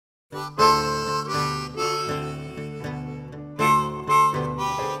Hello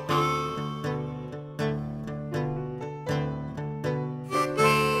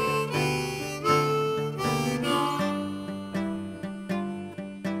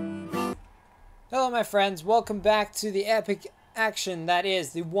my friends, welcome back to the epic action that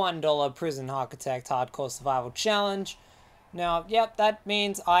is the $1 Prison Architect Hardcore Survival Challenge. Now, yep, that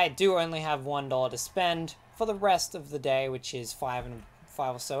means I do only have $1 to spend for the rest of the day, which is five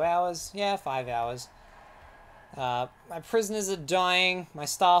or so hours. Yeah, 5 hours. My prisoners are dying, my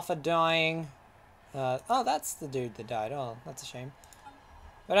staff are dying. Oh, that's the dude that died. Oh, that's a shame.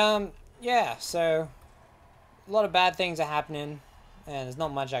 But, yeah, so a lot of bad things are happening, and there's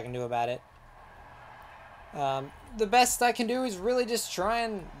not much I can do about it. The best I can do is really just try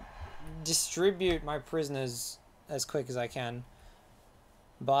and distribute my prisoners as quick as I can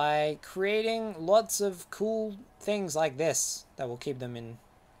by creating lots of cool things like this that will keep them in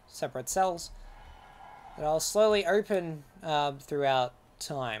separate cells that I'll slowly open throughout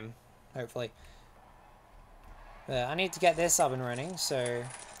time, hopefully. But I need to get this up and running, so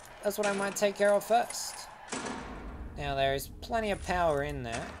that's what I might take care of first. Now there is plenty of power in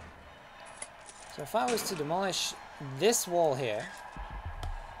there. So if I was to demolish this wall here,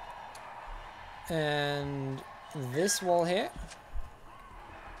 and this wall here,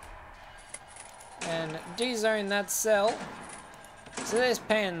 and dezone that cell, so this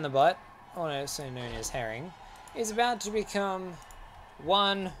pain in the butt, also known as herring, is about to become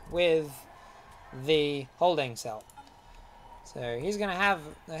one with the holding cell. So he's going to have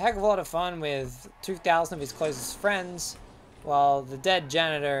a heck of a lot of fun with 2,000 of his closest friends, while the dead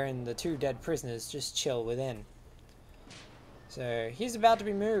janitor and the 2 dead prisoners just chill within. So he's about to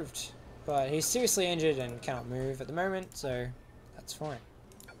be moved, but he's seriously injured and cannot move at the moment, so that's fine.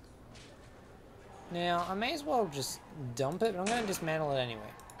 Now, I may as well just dump it, but I'm going to dismantle it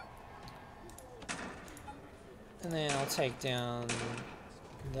anyway. And then I'll take down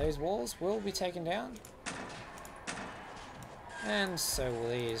those walls, will be taken down. And so will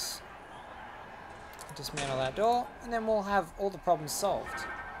these. Dismantle that door, and then we'll have all the problems solved.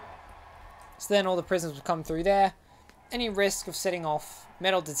 So then all the prisoners will come through there. Any risk of setting off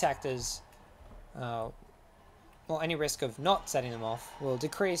metal detectors, or any risk of not setting them off, will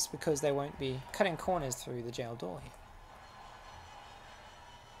decrease because they won't be cutting corners through the jail door here.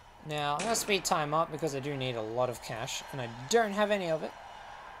 Now, I'm going to speed time up because I do need a lot of cash, and I don't have any of it.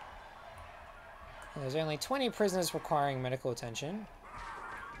 There's only 20 prisoners requiring medical attention.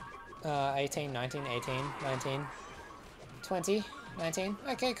 18, 19, 18, 19, 20, 19.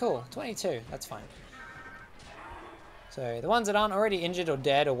 Okay, cool. 22. That's fine. So the ones that aren't already injured or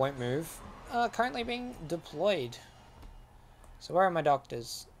dead or won't move are currently being deployed. So where are my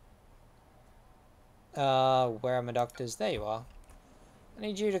doctors? Where are my doctors? There you are. I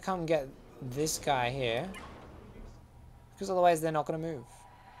need you to come get this guy here, because otherwise they're not going to move.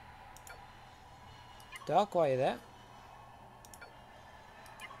 Doc, why are you there?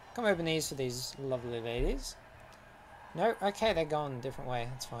 Come open these for these lovely ladies. No? Okay, they're going a different way.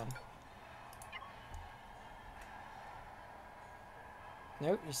 That's fine.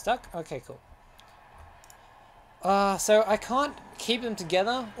 Nope, you stuck? Okay, cool. So I can't keep them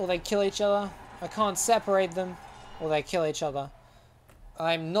together or they kill each other. I can't separate them or they kill each other.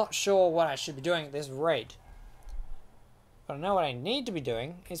 I'm not sure what I should be doing at this rate. But I know what I need to be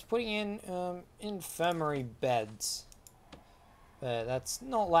doing is putting in infirmary beds. But that's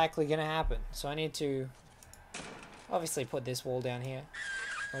not likely going to happen. So I need to obviously put this wall down here.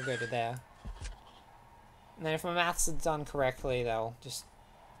 I'll go to there. And then if my maths are done correctly, they'll just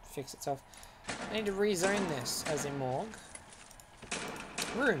fix itself. I need to rezone this as a morgue.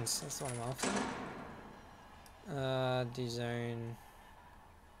 Rooms, that's what I'm after. Dezone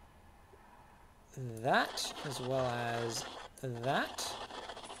that, as well as that.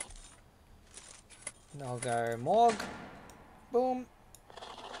 And I'll go morgue. Boom.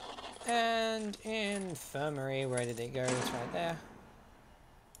 And infirmary, where did it go? It's right there.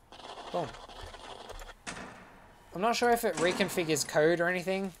 Boom. I'm not sure if it reconfigures code or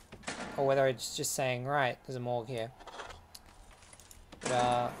anything, or whether it's just saying, right, there's a morgue here.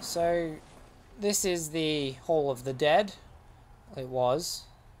 But, so, this is the Hall of the Dead. It was.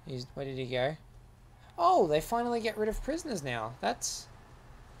 Where did he go? Oh, they finally get rid of prisoners now. That's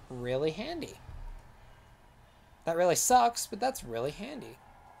really handy. That really sucks, but that's really handy.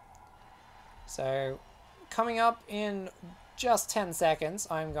 So, coming up in just 10 seconds,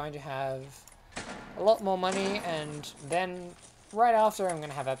 I'm going to have a lot more money, and then right after, I'm going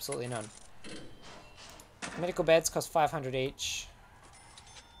to have absolutely none. Medical beds cost 500 each.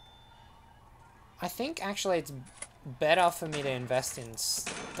 I think actually it's better for me to invest in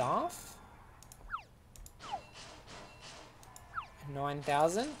staff.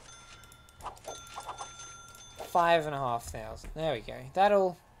 9,000. 5,500. There we go.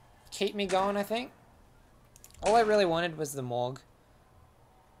 That'll keep me going, I think. All I really wanted was the morgue.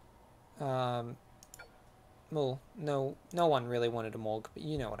 Well, no one really wanted a morgue, but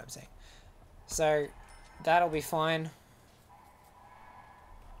you know what I'm saying. So, that'll be fine.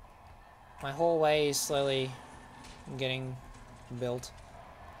 My hallway is slowly getting built.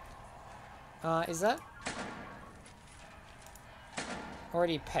 Is that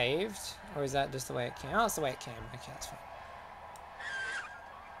already paved? Or is that just the way it came? Oh, it's the way it came. Okay, that's fine.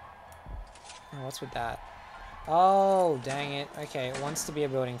 Oh, what's with that? Oh, dang it. Okay, it wants to be a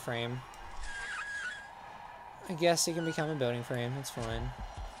building frame. I guess it can become a building frame. That's fine.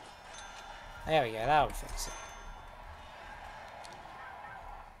 There we go. That'll fix it.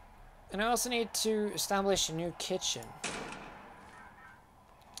 And I also need to establish a new kitchen.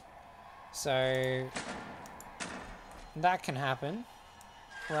 So that can happen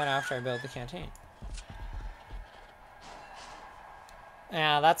right after I build the canteen.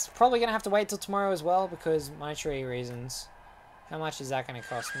 Now that's probably going to have to wait till tomorrow as well because monetary reasons. How much is that going to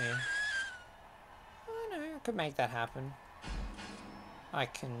cost me? I don't know, I could make that happen. I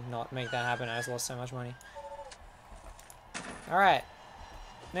cannot make that happen, I just lost so much money. Alright.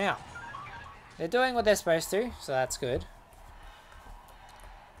 Now, they're doing what they're supposed to, so that's good.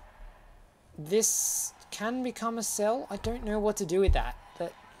 This can become a cell. I don't know what to do with that.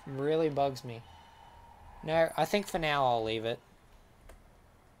 That really bugs me. No, I think for now I'll leave it.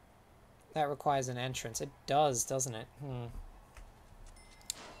 That requires an entrance. It does, doesn't it?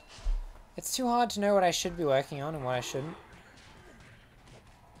 It's too hard to know what I should be working on and what I shouldn't.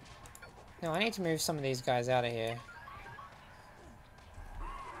 No, I need to move some of these guys out of here.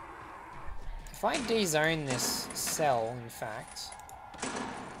 If I de-zone this cell, in fact...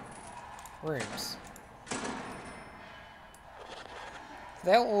 Rooms.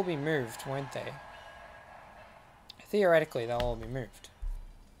 They'll all be moved, won't they? Theoretically, they'll all be moved.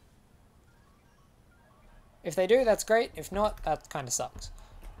 If they do, that's great. If not, that kind of sucks.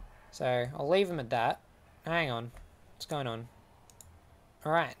 So, I'll leave them at that. Hang on. What's going on?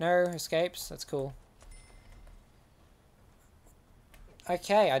 Alright, no escapes. That's cool.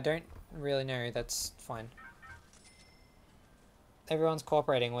 Okay, I don't really know. That's fine. Everyone's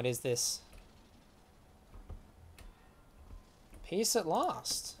cooperating. What is this? Peace at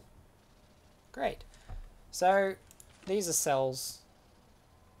last. Great. So, these are cells.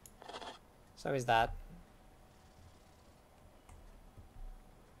 So is that.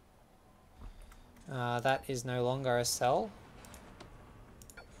 That is no longer a cell.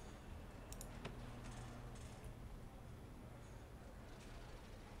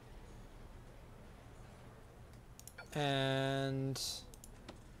 And...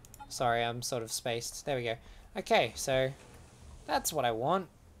 Sorry, I'm sort of spaced. There we go. Okay, so that's what I want.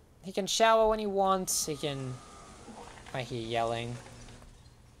 He can shower when he wants. He can... I hear yelling.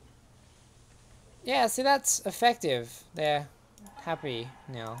 Yeah, see, that's effective. They're happy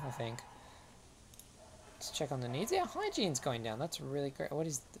now, I think. Let's check on the needs. Yeah, hygiene's going down. That's really great. What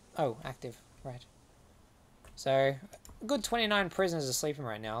is... Oh, active. Right. So, a good 29 prisoners are sleeping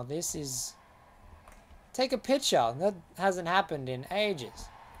right now. This is... Take a picture. That hasn't happened in ages.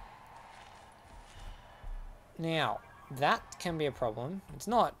 Now, that can be a problem. It's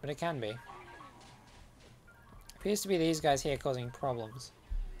not, but it can be. Appears to be these guys here causing problems.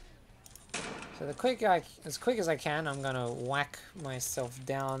 So as quick as I can, I'm gonna whack myself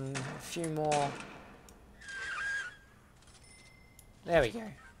down a few more. There we go.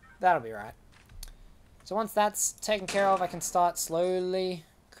 That'll be right. So once that's taken care of, I can start slowly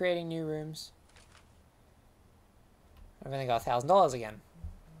creating new rooms. I've only got $1,000 again.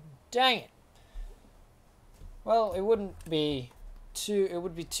 Dang it. Well, it would be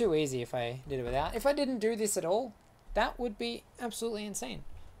too easy if I did it without. If I didn't do this at all, that would be absolutely insane.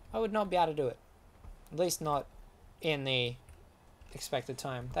 I would not be able to do it. At least not in the expected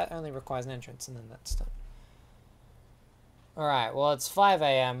time. That only requires an entrance and then that's done. Alright, well it's 5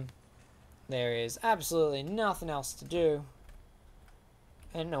 AM. There is absolutely nothing else to do.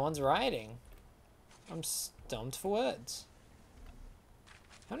 And no one's rioting. I'm stumped for words.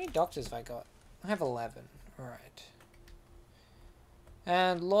 How many doctors have I got? I have 11. Alright.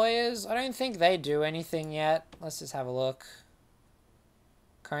 And lawyers, I don't think they do anything yet. Let's just have a look.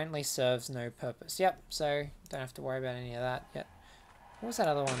 Currently serves no purpose. Yep, so don't have to worry about any of that yet. What was that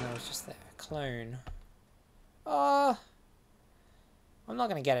other one that was just there? Clone. Oh, I'm not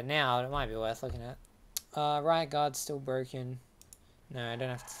going to get it now, but it might be worth looking at. Riot guard's still broken. No, I don't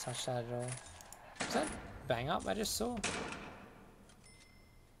have to touch that at all. Is that bang up I just saw?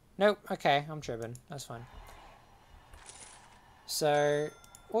 Nope, okay, I'm tripping. That's fine. So,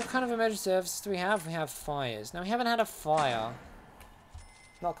 what kind of emergency services do we have? We have fires. Now, we haven't had a fire.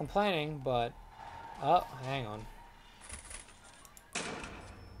 Not complaining, but... Oh, hang on.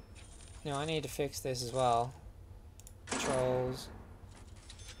 Now, I need to fix this as well. Controls.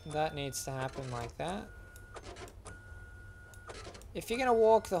 That needs to happen like that. If you're gonna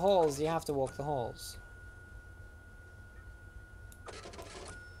walk the halls, you have to walk the halls.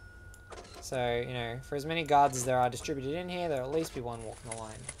 So, you know, for as many guards as there are distributed in here, there'll at least be one walking the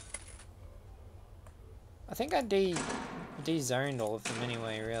line. I think I de-zoned all of them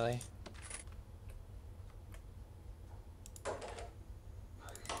anyway, really.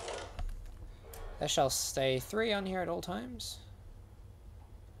 There shall stay 3 on here at all times.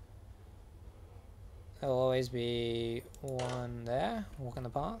 There'll always be 1 there, walking the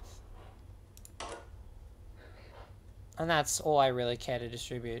path. And that's all I really care to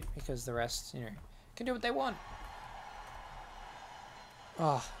distribute, because the rest, you know, can do what they want.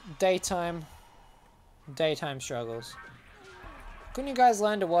 Oh, daytime struggles. Couldn't you guys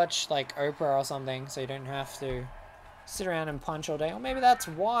learn to watch, like, Oprah or something, so you don't have to sit around and punch all day? Or maybe that's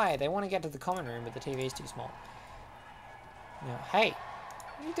why they want to get to the common room, but the TV's too small. You know, hey,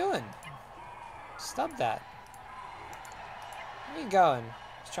 what are you doing? Stop that. Where are you going?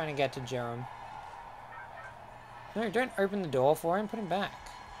 Just trying to get to Jerome. No, don't open the door for him. Put him back.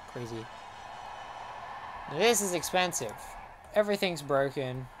 Crazy. Now, this is expensive. Everything's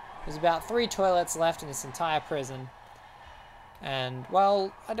broken. There's about 3 toilets left in this entire prison. And,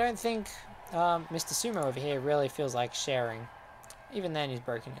 well, I don't think Mr. Sumo over here really feels like sharing. Even then, he's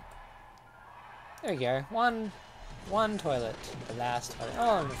broken it. There we go. One toilet. The last toilet.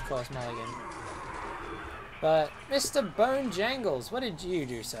 Oh, and of course, Mulligan. But, Mr. Bonejangles, what did you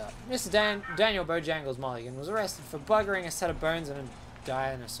do, sir? Mr. Daniel Bojangles Mulligan was arrested for buggering a set of bones in a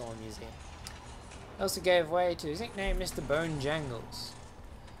dinosaur museum. He also gave way to his nickname, Mr. Bonejangles.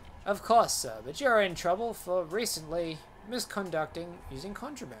 Of course, sir, but you're in trouble for recently misconducting using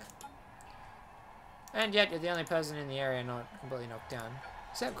contraband. And yet, you're the only person in the area not completely knocked down.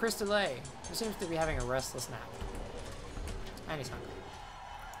 Except Chris DeLay, who seems to be having a restless nap. And he's hungry.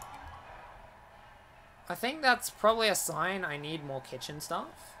 I think that's probably a sign I need more kitchen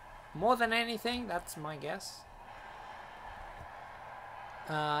staff. More than anything, that's my guess.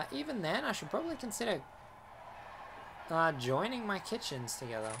 Even then, I should probably consider joining my kitchens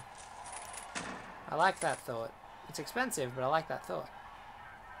together. I like that thought. It's expensive, but I like that thought.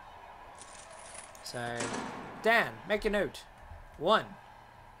 So, Dan, make a note. 1.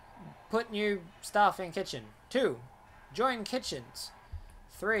 Put new staff in kitchen. 2. Join kitchens.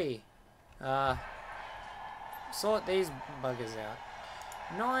 3. Sort these buggers out.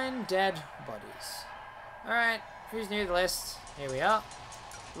 9 dead bodies. Alright, who's new to the list? Here we are.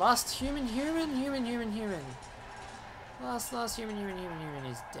 Last human. Last human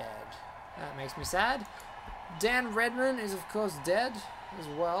is dead. That makes me sad. Dan Redman is of course dead as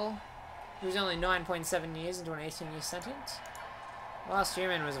well. He was only 9.7 years into an 18-year sentence. Last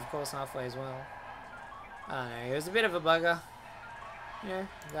human was of course halfway as well. I don't know, he was a bit of a bugger. You know,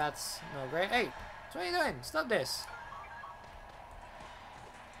 that's not great. Hey! So what are you doing? Stop this.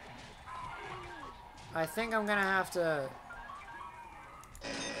 I think I'm gonna have to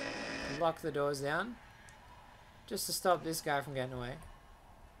lock the doors down just to stop this guy from getting away.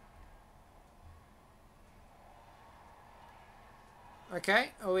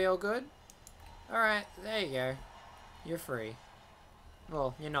 Okay, are we all good? Alright, there you go. You're free.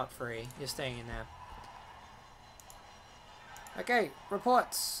 Well, you're not free. You're staying in there. Okay,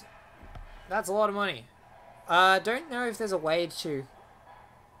 reports. That's a lot of money. Don't know if there's a way to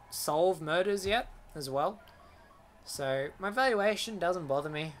solve murders yet as well. So my valuation doesn't bother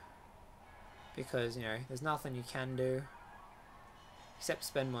me because, you know, there's nothing you can do except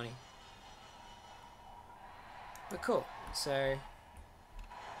spend money. But cool. So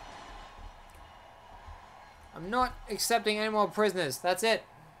I'm not accepting any more prisoners. That's it.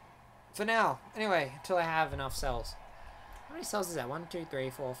 For now. Anyway, until I have enough cells. How many cells is that? 1, 2, 3,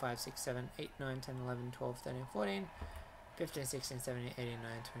 4, 5, 6, 7, 8, 9, 10, 11, 12, 13, 14, 15, 16, 17, 18, 19,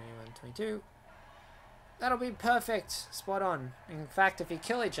 21, 22. That'll be perfect. Spot on. In fact, if you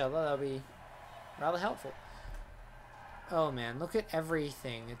kill each other, that'll be rather helpful. Oh man, look at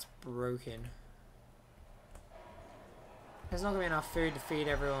everything. It's broken. There's not going to be enough food to feed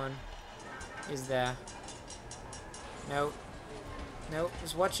everyone. Is there? Nope. Nope.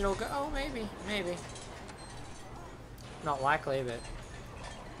 Just watch it all go. Oh, maybe. Maybe. Not likely, but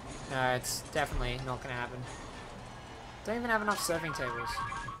no, it's definitely not going to happen. Don't even have enough serving tables.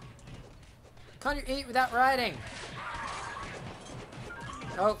 Can't you eat without riding?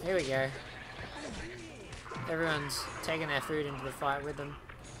 Oh, here we go. Everyone's taking their food into the fight with them.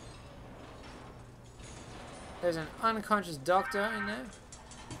 There's an unconscious doctor in there.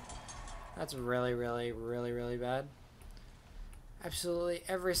 That's really, really, really, really bad. Absolutely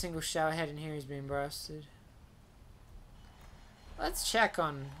every single shower head in here has been busted. Let's check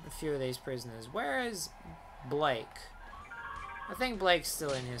on a few of these prisoners. Where is Blake? I think Blake's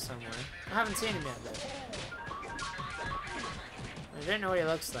still in here somewhere. I haven't seen him yet though. I don't know what he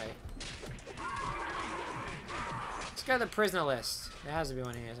looks like. Let's go to the prisoner list. There has to be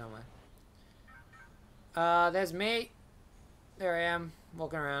one here somewhere. There's me. There I am,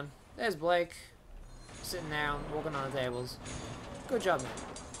 walking around. There's Blake, sitting down, walking on the tables. Good job, man.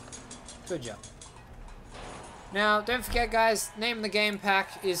 Good job. Now, don't forget, guys, name of the game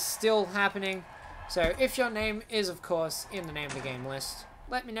pack is still happening. So, if your name is, of course, in the name of the game list,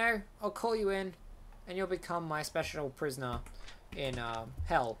 let me know. I'll call you in, and you'll become my special prisoner in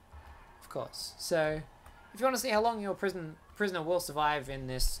hell, of course. So, if you want to see how long your prisoner will survive in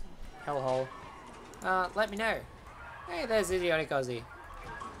this hellhole, let me know. Hey, there's Idiotic Ozzy.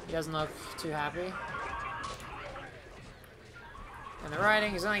 He doesn't look too happy. And the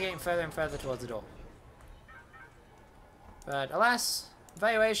writing is only getting further and further towards the door. But alas,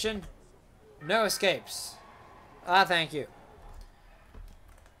 evaluation, no escapes. Ah, thank you.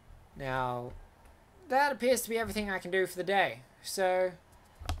 Now, that appears to be everything I can do for the day. So,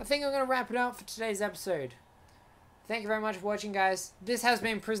 I think I'm going to wrap it up for today's episode. Thank you very much for watching, guys. This has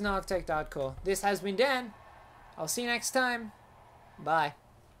been Prison Architect Hardcore. This has been Dan. I'll see you next time. Bye.